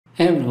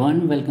Hey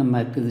everyone, welcome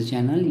back to the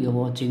channel. You're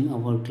watching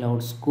our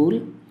cloud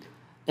school.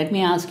 Let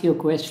me ask you a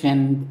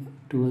question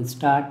to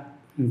start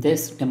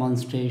this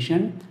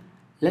demonstration.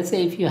 Let's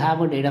say if you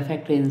have a data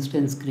factory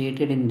instance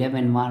created in dev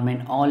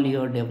environment, all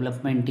your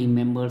development team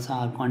members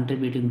are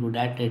contributing to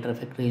that data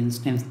factory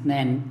instance.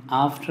 Then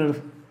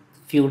after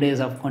few days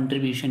of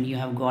contribution, you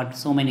have got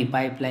so many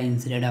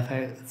pipelines,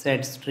 data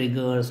sets,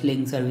 triggers,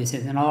 link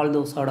services, and all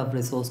those sort of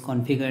resource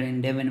configured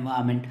in dev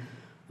environment.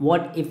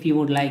 What if you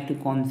would like to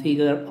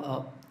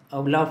configure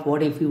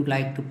what if you would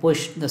like to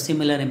push the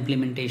similar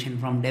implementation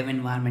from dev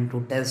environment to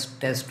test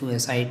to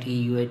SIT,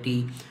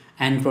 UAT,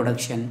 and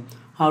production?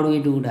 How do we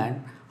do that?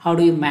 How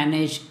do you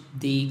manage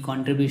the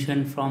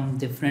contribution from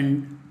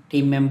different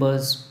team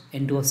members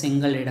into a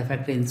single data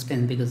factory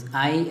instance? Because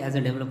I, as a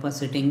developer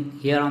sitting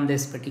here on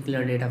this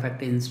particular data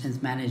factory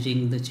instance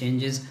managing the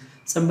changes,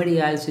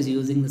 somebody else is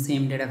using the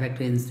same data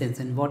factory instance,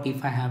 and what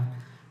if I have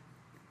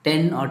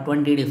 10 or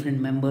 20 different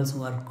members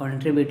who are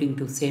contributing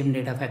to same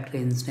data factory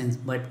instance,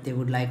 but they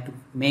would like to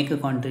make a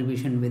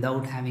contribution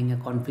without having a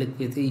conflict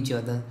with each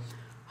other?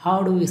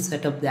 How do we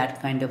set up that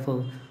kind of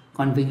a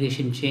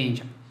configuration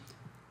change?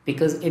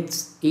 Because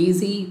it's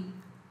easy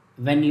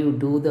when you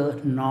do the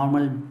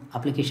normal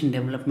application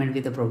development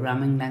with a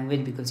programming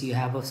language, because you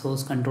have a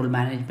source control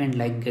management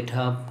like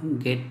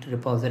GitHub, Git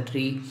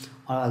repository,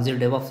 or Azure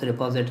DevOps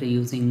repository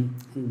using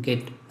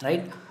Git,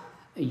 right?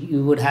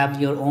 You would have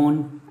your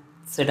own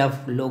set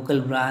of local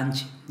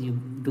branch, you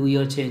do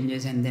your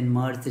changes and then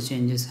merge the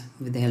changes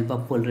with the help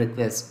of pull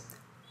requests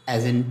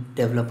as in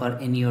developer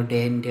in your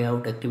day in day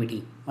out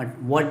activity. But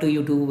what do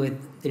you do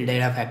with the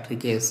data factory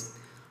case?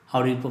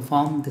 How do you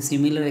perform the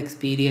similar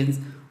experience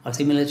or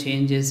similar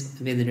changes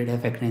with the data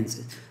factory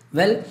instance?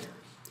 Well,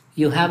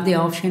 you have the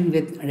option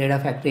with data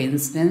factory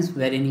instance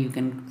wherein you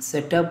can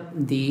set up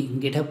the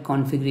GitHub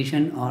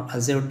configuration or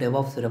Azure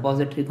DevOps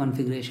repository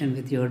configuration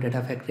with your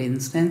data factory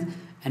instance,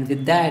 and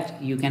with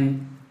that you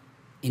can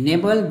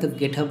enable the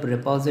GitHub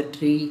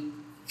repository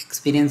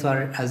experience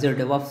or Azure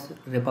DevOps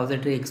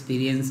repository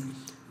experience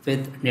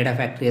with data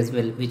factory as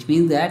well, which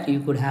means that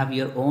you could have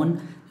your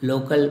own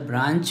local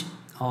branch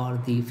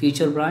or the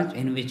feature branch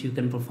in which you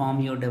can perform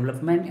your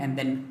development and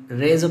then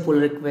raise a pull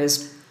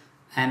request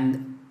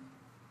and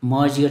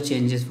merge your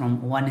changes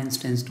from one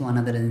instance to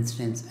another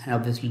instance, and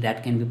obviously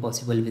that can be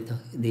possible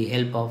with the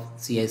help of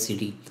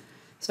CI/CD.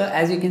 So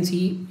as you can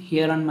see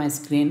here on my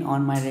screen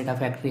on my data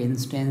factory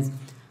instance,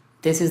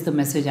 this is the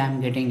message I'm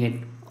getting it.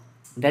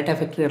 Data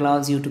factory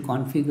allows you to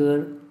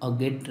configure a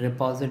Git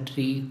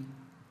repository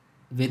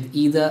with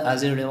either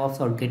Azure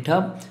DevOps or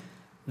GitHub,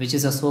 which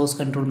is a source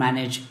control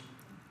managed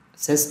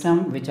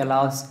system which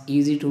allows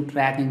easy to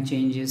track and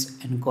changes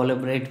and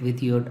collaborate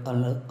with your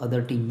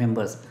other team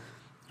members,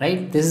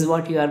 right? This is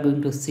what you are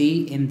going to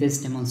see in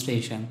this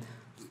demonstration.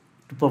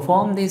 To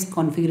perform this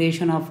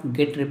configuration of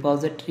Git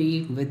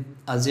repository with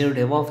Azure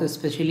DevOps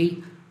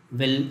especially,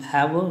 will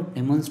have a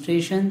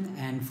demonstration,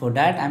 and for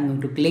that I'm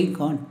going to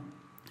click on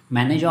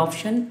manage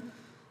option,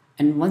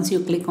 and once you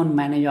click on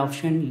manage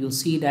option you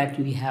see that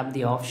we have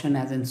the option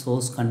as in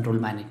source control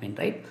management,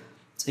 right?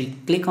 So you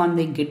click on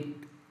the Git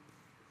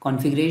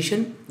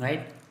configuration,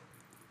 right?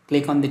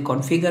 Click on the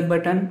configure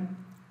button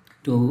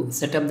to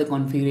set up the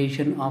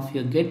configuration of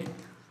your Git.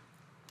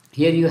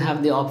 Here you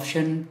have the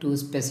option to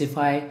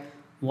specify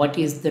what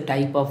is the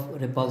type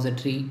of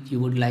repository you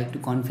would like to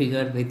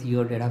configure with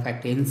your data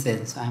factory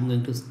instance. So I'm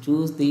going to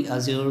choose the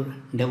Azure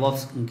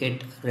DevOps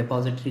Git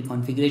repository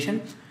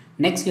configuration.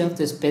 Next, you have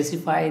to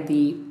specify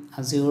the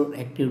Azure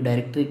Active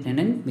Directory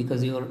tenant,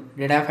 because your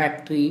data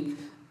factory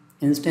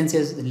instance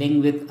is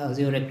linked with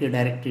Azure Active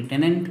Directory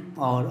tenant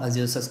or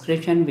Azure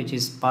subscription, which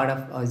is part of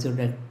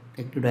Azure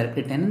Active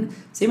Directory tenant.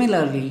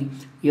 Similarly,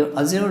 your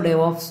Azure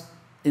DevOps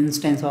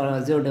instance or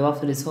Azure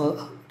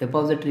DevOps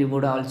repository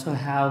would also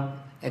have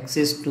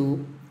access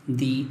to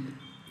the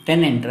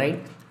tenant,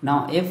 right?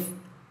 Now if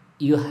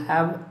you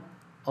have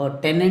a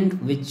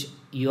tenant which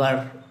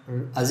your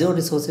Azure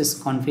resources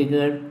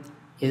configured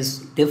is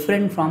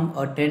different from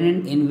a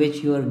tenant in which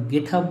your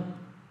GitHub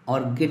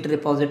or Git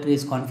repository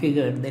is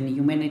configured, then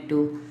you may need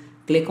to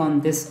click on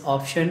this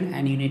option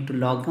and you need to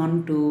log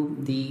on to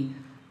the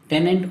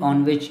tenant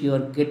on which your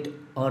Git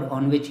or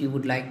on which you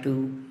would like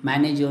to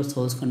manage your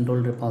source control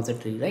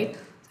repository, right?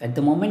 At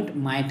the moment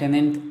my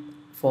tenant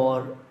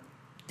for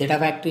data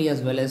factory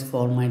as well as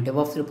for my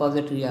DevOps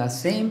repository are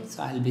same,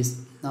 so I'll be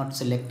not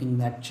selecting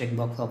that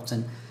checkbox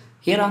option.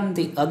 Here on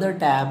the other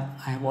tab,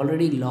 I have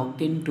already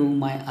logged into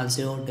my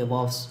Azure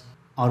DevOps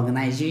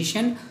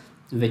organization,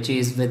 which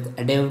is with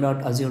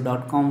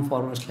dev.azure.com/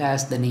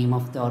 the name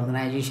of the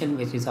organization,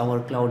 which is our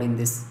cloud in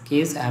this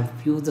case. I have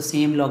used the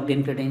same logged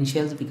in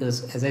credentials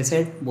because, as I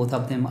said, both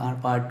of them are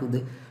part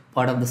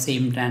of the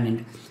same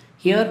tenant.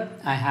 Here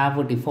I have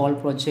a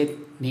default project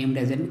named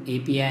as an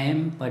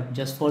APIM, but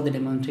just for the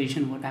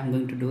demonstration what I'm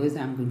going to do is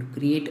I'm going to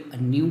create a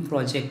new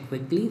project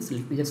quickly. So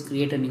let me just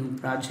create a new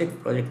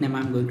project name.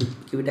 I'm going to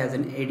give it as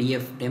an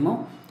ADF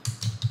demo.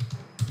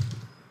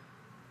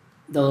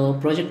 The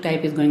project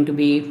type is going to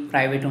be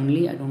private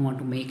only. I don't want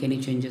to make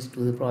any changes to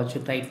the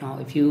project right now.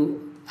 If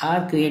you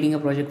are creating a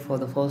project for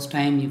the first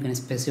time, you can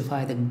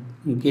specify the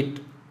Git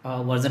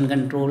version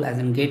control as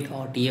in Git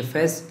or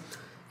TFS.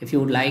 If you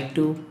would like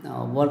to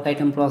work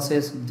item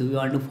process, do you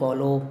want to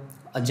follow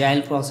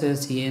agile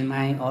process,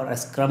 CMI, or a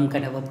scrum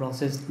kind of a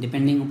process?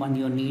 Depending upon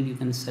your need, you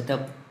can set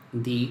up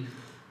the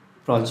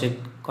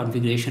project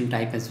configuration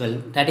type as well.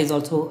 That is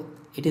also,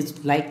 it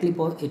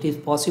is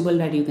possible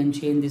that you can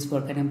change this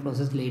work item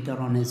process later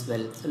on as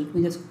well. So let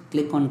me just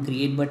click on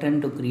create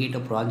button to create a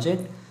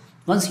project.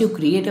 Once you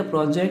create a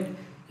project,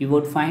 you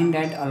would find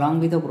that along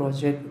with the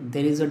project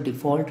there is a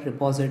default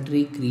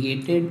repository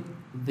created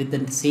with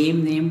the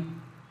same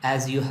name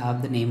as you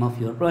have the name of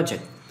your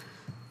project.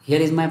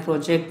 Here is my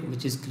project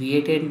which is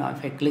created. Now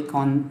if I click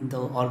on the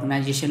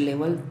organization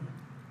level,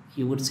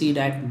 you would see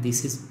that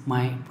this is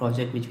my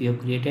project which we have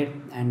created,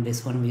 and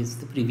this one is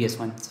the previous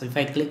one. So if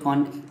I click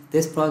on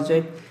this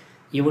project,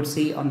 you would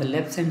see on the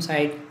left hand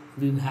side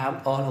we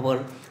have all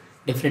our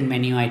different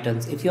menu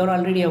items. If you are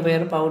already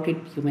aware about it,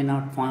 you may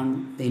not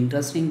find it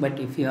interesting, but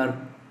if you are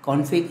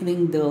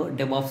configuring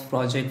the DevOps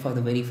project for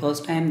the very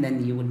first time,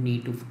 then you would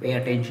need to pay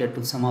attention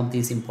to some of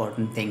these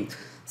important things,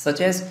 such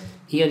as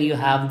here you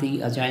have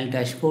the agile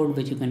dashboard,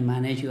 which you can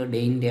manage your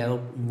day in day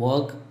out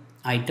work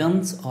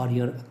items or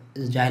your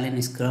agile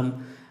and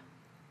scrum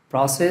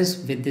process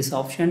with this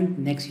option.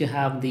 Next you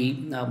have the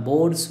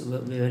boards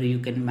where you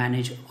can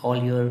manage all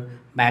your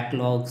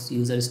backlogs,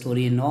 user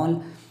story and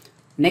all.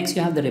 Next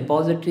you have the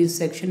repositories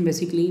section,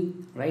 basically,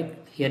 right?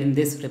 Here in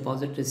this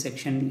repository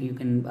section you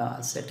can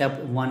set up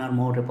one or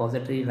more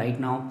repository. Right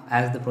now,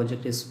 as the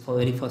project is for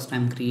very first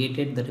time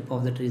created, the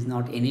repository is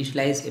not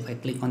initialized. If I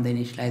click on the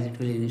initialize, it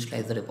will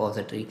initialize the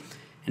repository,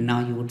 and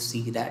now you would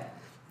see that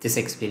this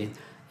experience.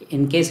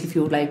 In case if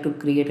you would like to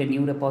create a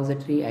new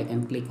repository, I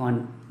can click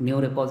on new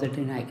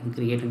repository and I can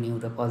create a new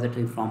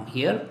repository from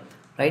here.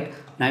 Right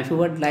now, if you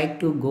would like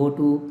to go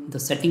to the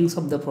settings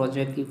of the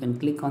project, you can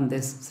click on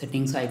this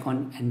settings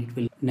icon and it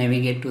will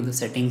navigate to the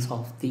settings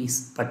of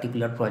this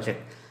particular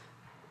project.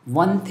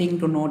 One thing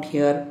to note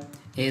here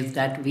is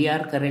that we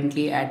are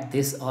currently at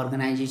this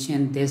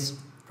organization, this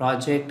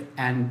project,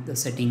 and the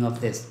setting of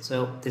this.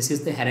 So this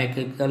is the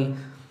hierarchical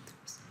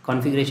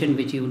configuration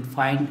which you would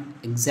find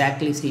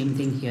exactly same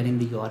thing here in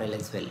the URL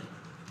as well.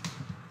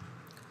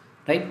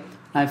 Right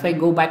now, if I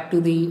go back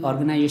to the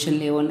organization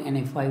level and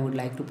if I would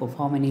like to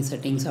perform any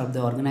settings of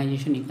the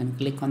organization, you can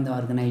click on the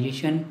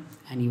organization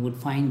and you would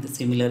find the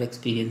similar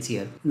experience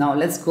here. Now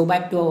let's go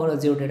back to our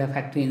Azure Data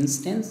Factory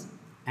instance,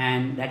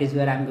 and that is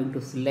where I'm going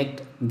to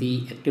select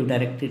the Active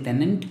Directory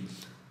tenant.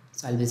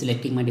 So I'll be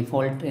selecting my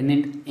default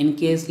tenant. In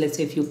case, let's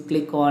say if you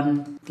click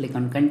on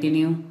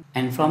continue,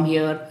 and from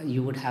here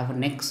you would have a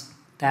next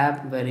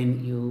tab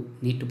wherein you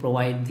need to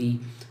provide the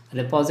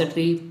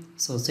repository.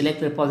 So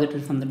select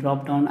repository from the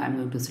drop down. I'm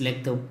going to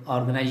select the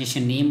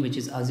organization name, which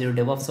is Azure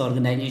DevOps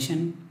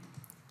Organization,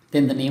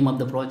 then the name of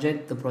the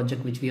project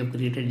which we have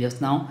created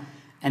just now,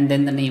 and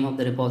then the name of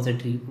the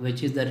repository,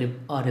 which is the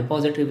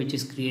repository which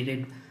is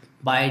created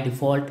by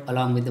default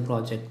along with the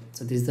project.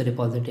 So this is the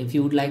repository. If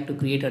you would like to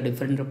create a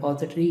different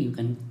repository, you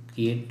can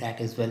create that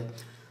as well.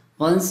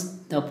 Once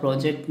the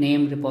project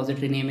name,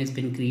 repository name has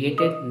been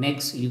created,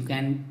 next you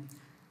can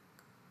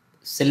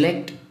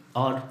select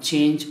or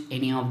change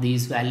any of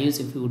these values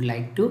if you would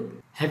like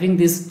to. Having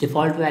these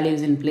default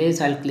values in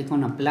place, I'll click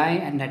on apply,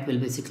 and that will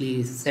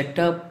basically set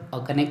up a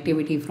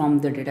connectivity from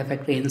the Data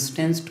Factory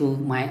instance to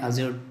my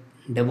Azure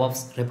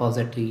DevOps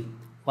repository.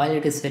 While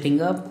it is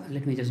setting up,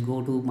 let me just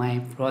go to my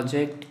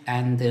project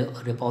and the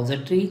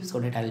repository so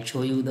that I'll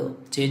show you the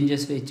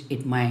changes which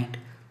it might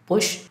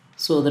push.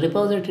 So the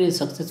repository is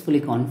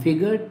successfully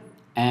configured,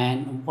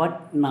 and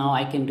what now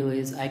I can do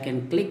is I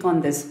can click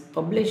on this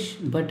publish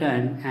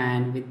button,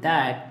 and with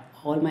that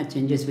all my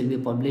changes will be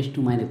published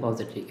to my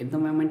repository. At the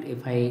moment,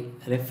 if I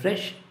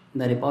refresh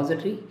the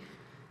repository,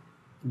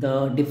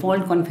 the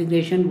default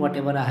configuration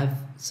whatever I have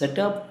set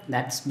up,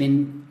 that's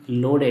been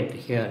loaded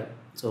here.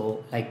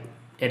 So like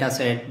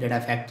dataset,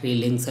 data factory,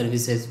 link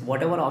services,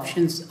 whatever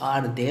options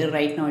are there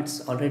right now,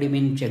 it's already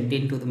been checked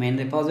into the main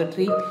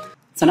repository.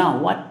 So now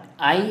what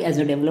I as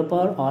a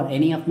developer or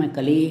any of my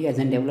colleague as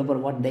a developer,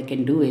 what they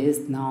can do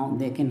is now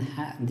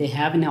they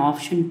have an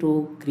option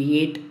to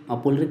create a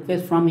pull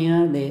request from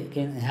here. They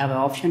can have an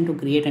option to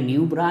create a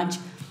new branch,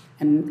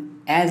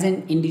 and as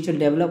an individual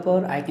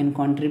developer I can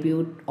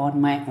contribute on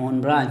my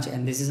own branch,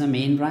 and this is a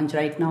main branch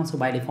right now. So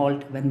by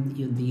default, when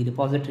the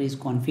repository is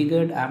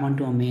configured, I'm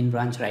onto a main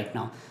branch right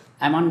now.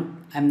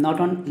 I'm not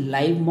on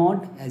live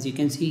mode. As you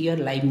can see here,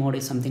 live mode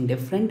is something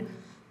different.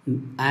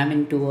 I'm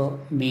into a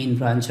main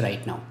branch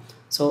right now.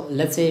 So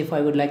let's say if I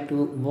would like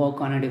to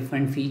work on a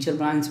different feature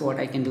branch, what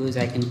I can do is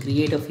I can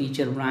create a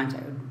feature branch,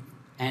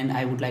 and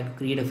I would like to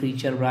create a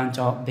feature branch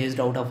based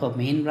out of a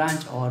main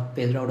branch or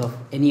based out of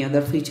any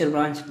other feature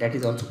branch. That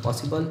is also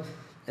possible.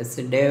 Let's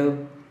say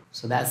dev.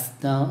 So that's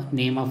the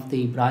name of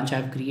the branch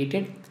I've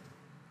created.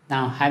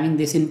 Now having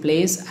this in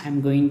place,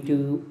 I'm going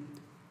to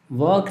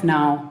work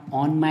now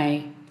on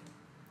my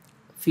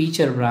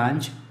feature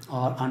branch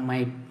or on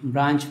my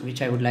branch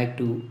which I would like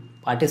to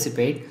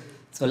participate.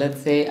 So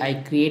let's say I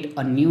create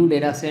a new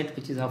data set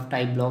which is of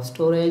type blob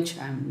storage.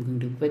 I'm going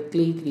to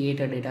quickly create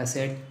a data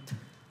set,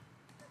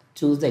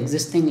 choose the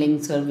existing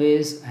link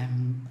service.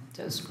 I'm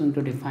just going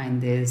to define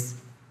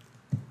this,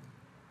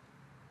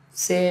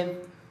 save.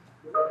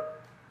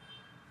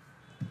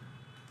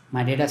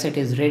 My data set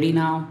is ready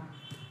now,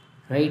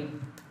 right?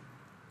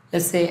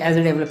 Let's say as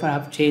a developer I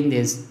have changed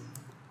this,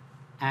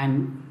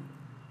 and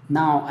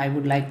now I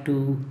would like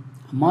to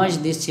merge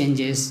these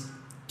changes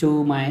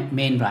to my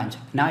main branch.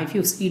 Now if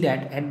you see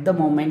that at the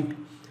moment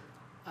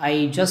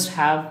I just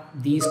have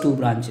these two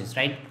branches,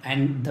 right?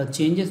 And the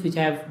changes which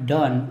I have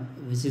done,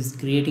 which is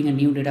creating a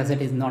new data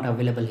set, is not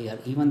available here.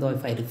 Even though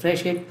if I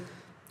refresh it,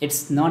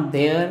 it's not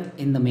there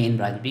in the main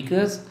branch,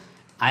 because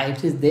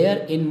it is there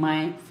in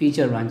my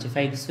feature branch. If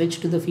I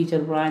switch to the feature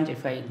branch,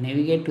 if I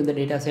navigate to the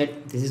data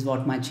set, this is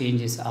what my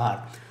changes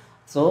are.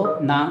 So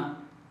now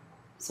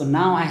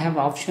I have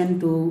option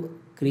to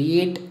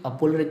create a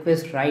pull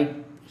request right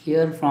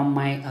here from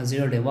my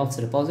Azure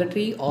DevOps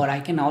repository, or I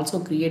can also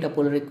create a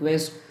pull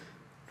request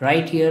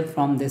right here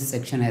from this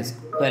section as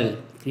well,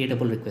 create a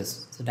pull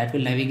request. So that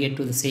will navigate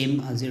to the same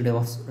Azure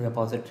DevOps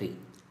repository.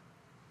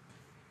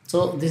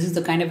 So this is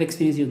the kind of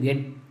experience you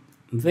get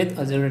with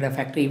Azure Data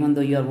Factory, even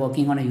though you are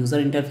working on a user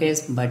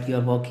interface, but you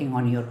are working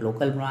on your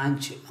local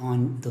branch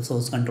on the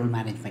source control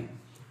management.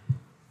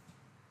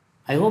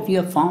 I hope you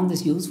have found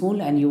this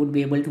useful and you would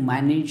be able to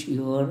manage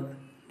your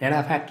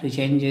Data Factory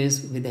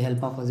changes with the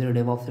help of Azure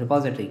DevOps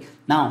repository.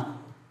 Now,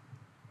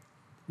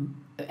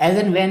 as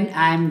and when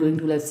I am going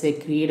to, let's say,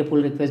 create a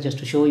pull request, just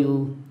to show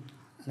you,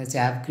 let's say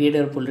I have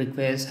created a pull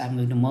request, I'm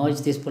going to merge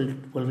this pull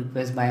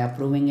request by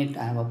approving it.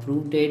 I have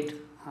approved it,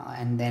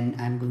 and then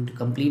I'm going to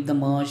complete the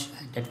merge.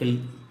 That will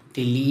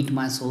delete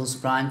my source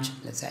branch.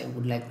 Let's say I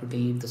would like to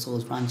delete the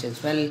source branch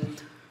as well.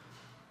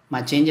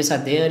 My changes are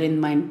there in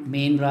my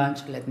main branch.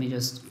 Let me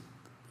just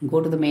go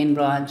to the main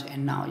branch,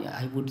 and now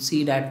I would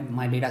see that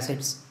my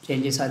datasets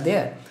changes are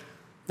there.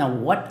 Now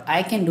what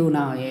I can do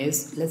now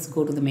is, let's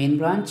go to the main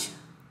branch,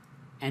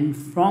 and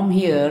from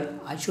here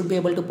I should be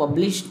able to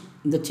publish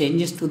the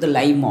changes to the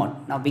live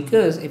mode. Now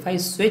because if I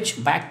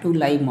switch back to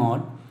live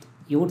mode,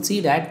 you would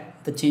see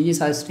that the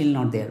changes are still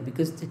not there,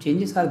 because the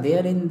changes are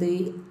there in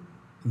the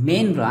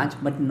main branch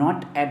but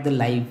not at the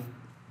live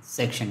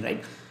section,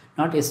 right?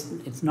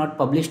 It's not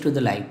published to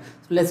the live.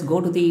 So let's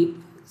go to the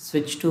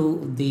switch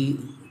to the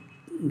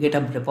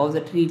GitHub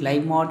repository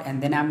live mode,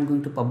 and then I'm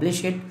going to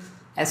publish it.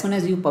 As soon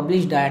as you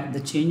publish that, the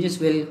changes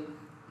will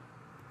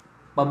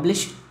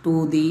publish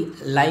to the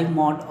live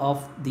mode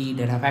of the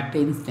Data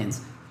Factory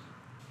instance.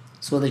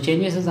 So the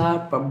changes are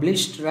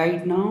published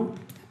right now.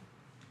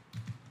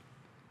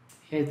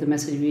 Here's the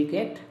message we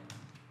get,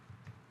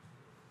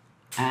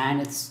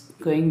 and it's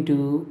going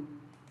to,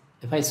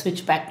 if I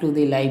switch back to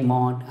the live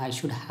mode, I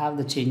should have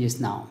the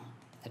changes now.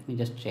 Let me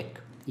just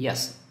check.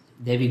 Yes,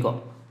 there we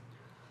go.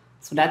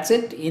 So that's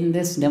it. In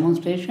this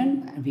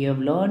demonstration, we have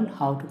learned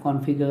how to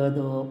configure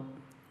the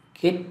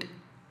Git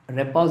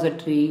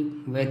repository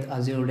with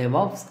Azure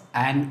DevOps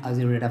and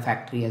Azure Data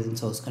Factory as in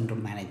source control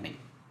management.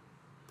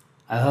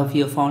 I hope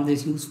you have found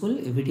this useful.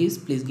 If it is,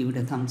 please give it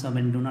a thumbs up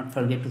and do not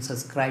forget to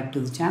subscribe to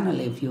the channel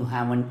if you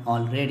haven't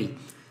already.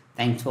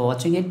 Thanks for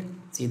watching it.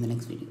 See you in the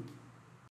next video.